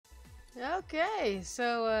Okay,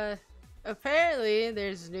 so apparently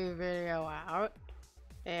there's a new video out,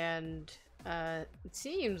 and it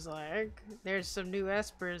seems like there's some new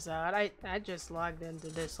espers out. I just logged into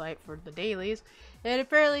Dislyte for the dailies, and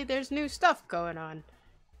apparently there's new stuff going on.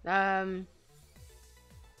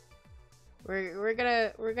 We're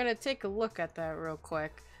gonna take a look at that real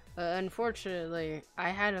quick. Unfortunately, I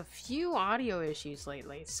had a few audio issues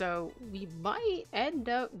lately, so we might end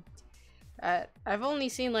up. I've only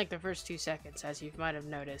seen like the first 2 seconds, as you might have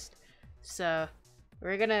noticed. So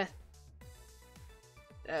we're gonna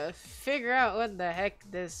figure out what the heck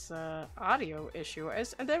this audio issue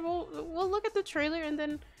is, and then we'll look at the trailer, and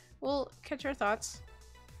then we'll catch our thoughts.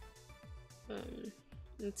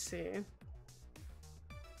 Let's see.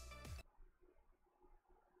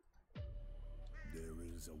 There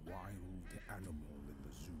is a wild animal in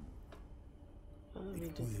the zoo.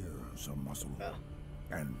 It do? wears a muzzle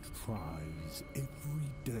and tries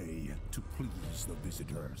every day to please the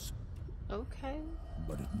visitors. Okay.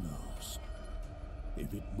 But it knows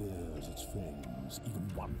if it bares its fangs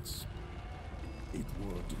even once, it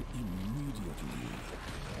would immediately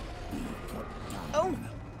be put down. Oh,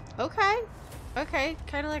 okay. Okay,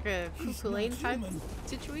 kind of like a Cuckoo type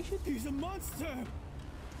situation. He's a monster!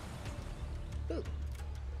 Ooh.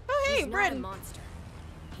 Oh, hey, He's not Bryn! a monster.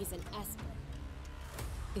 He's an esper.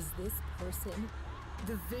 Is this person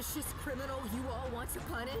the vicious criminal you all want to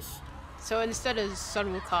punish? So instead of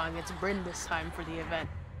Sun Wukong, it's Bryn this time for the event.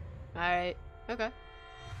 Alright, okay.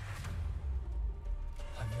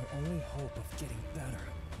 I'm your only hope of getting better.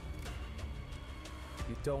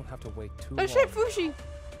 You don't have to wait too Oh long. shit, Fushi!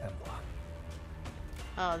 Emma.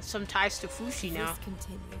 Oh, some ties to Fushi now. If this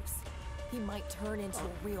continues, he might turn into a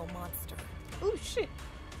real monster. Oh shit.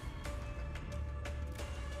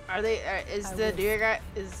 Are they, is the deer guy,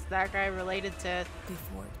 is that guy related to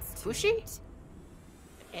Before it's too Fushi? late.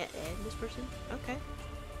 And this person? Okay.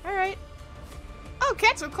 Alright. Oh,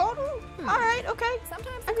 cats are cold? Alright, okay.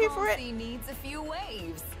 Sometimes I'm the here for calm it. sea needs a few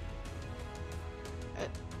waves.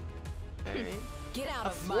 Alright. Get out A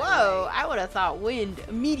of my flow? way. I would have thought wind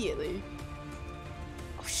immediately.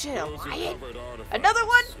 Oh shit, a lion? Another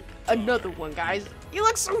one? Another one, guys. You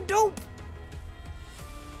look so dope!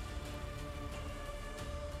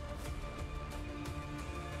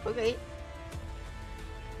 Okay.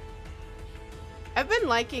 I've been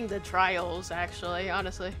liking the trials, actually,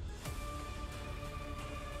 honestly.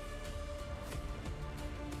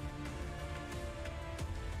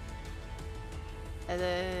 And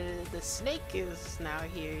then the snake is now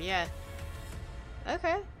here, yeah.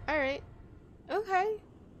 Okay, alright. Okay.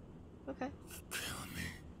 Okay. Kill me.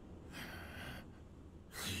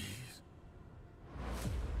 Please.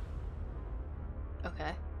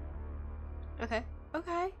 Okay. Okay.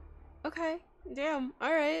 Okay. Okay. Damn.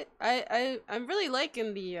 Alright. I'm really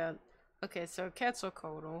liking the okay, so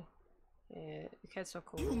Quetzalcoatl.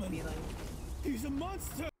 Quetzalcoatl would be like, He's a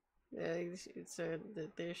monster! so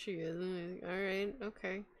there she is. Alright,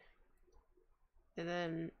 okay. And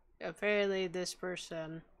then apparently this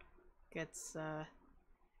person gets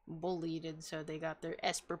bullied, and so they got their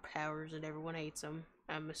Esper powers and everyone hates them,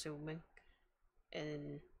 I'm assuming.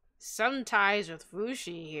 And some ties with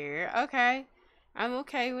Fushi here. Okay. I'm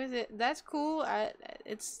okay with it. That's cool.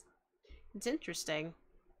 It's interesting.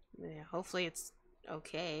 Yeah, hopefully it's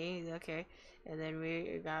okay. Okay. And then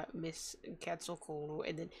we got Miss Quetzalcoatl,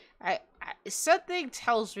 and then something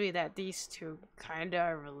tells me that these two kinda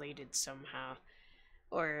are related somehow.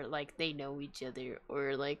 Or like they know each other,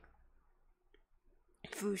 or like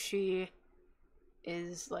Fushi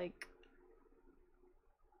is like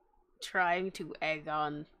trying to egg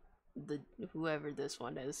on the whoever this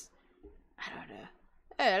one is. I don't know.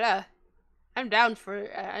 I don't know. I'm down for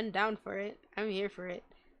it. I'm down for it. I'm here for it.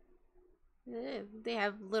 They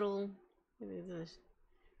have little.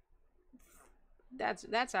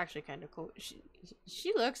 That's actually kind of cool.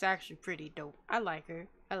 She looks actually pretty dope. I like her.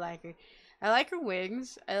 I like her. I like her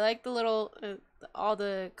wings. I like the little all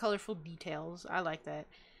the colorful details. I like that.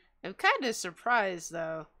 I'm kind of surprised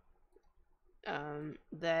though.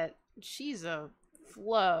 That she's a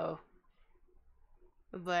flow.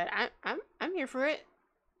 But I'm here for it.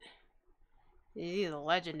 These are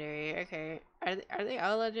legendary. Okay, are they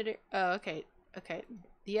all legendary? Oh, okay, okay.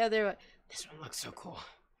 The other one. This one looks so cool.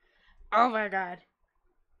 Oh my god.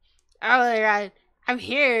 Oh my god. I'm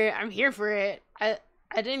here. I'm here for it. I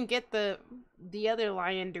didn't get the other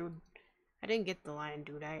lion dude. I didn't get the lion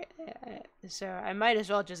dude. So I might as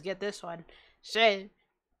well just get this one. Shit.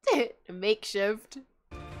 Makeshift.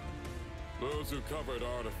 Those who covered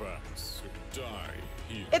artifacts die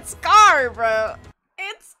here. It's Scar, bro.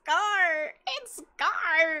 It's Scar. It's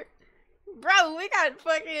Scar. Bro, we got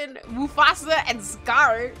fucking Mufasa and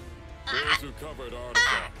Scar. Those who covered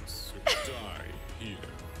artifacts die here.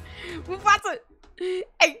 Mufasa!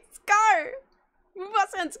 Hey, Scar!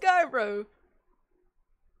 Mufasa and Scar, bro.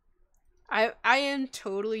 I am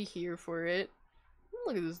totally here for it.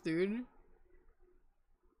 Look at this dude.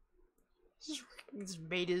 He's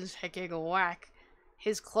made his hecking whack.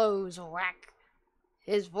 His clothes whack.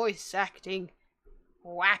 His voice acting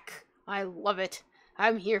whack. I love it.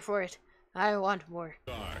 I'm here for it. I want more.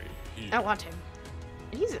 Die here. I want him.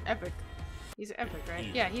 And he's an epic. He's an epic, right?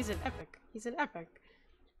 Yeah, he's an epic. He's an epic.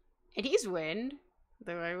 And he's wind.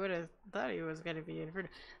 Though I would have thought he was gonna be inferno.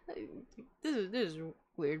 This is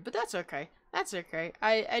weird, but that's okay. That's okay.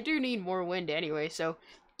 I do need more wind anyway, so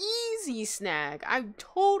easy snag. I'm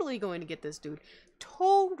totally going to get this dude.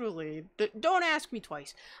 Totally. Don't ask me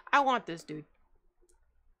twice. I want this dude.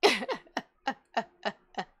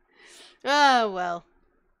 Oh well.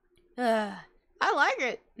 I like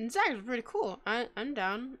it. It's actually pretty cool. I'm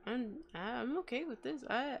down. I'm okay with this.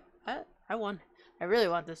 I want. I really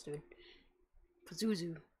want this dude.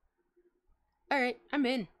 Pazuzu. Alright, I'm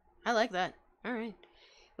in. I like that. Alright.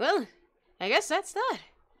 Well, I guess that's that.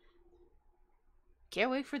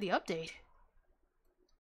 Can't wait for the update.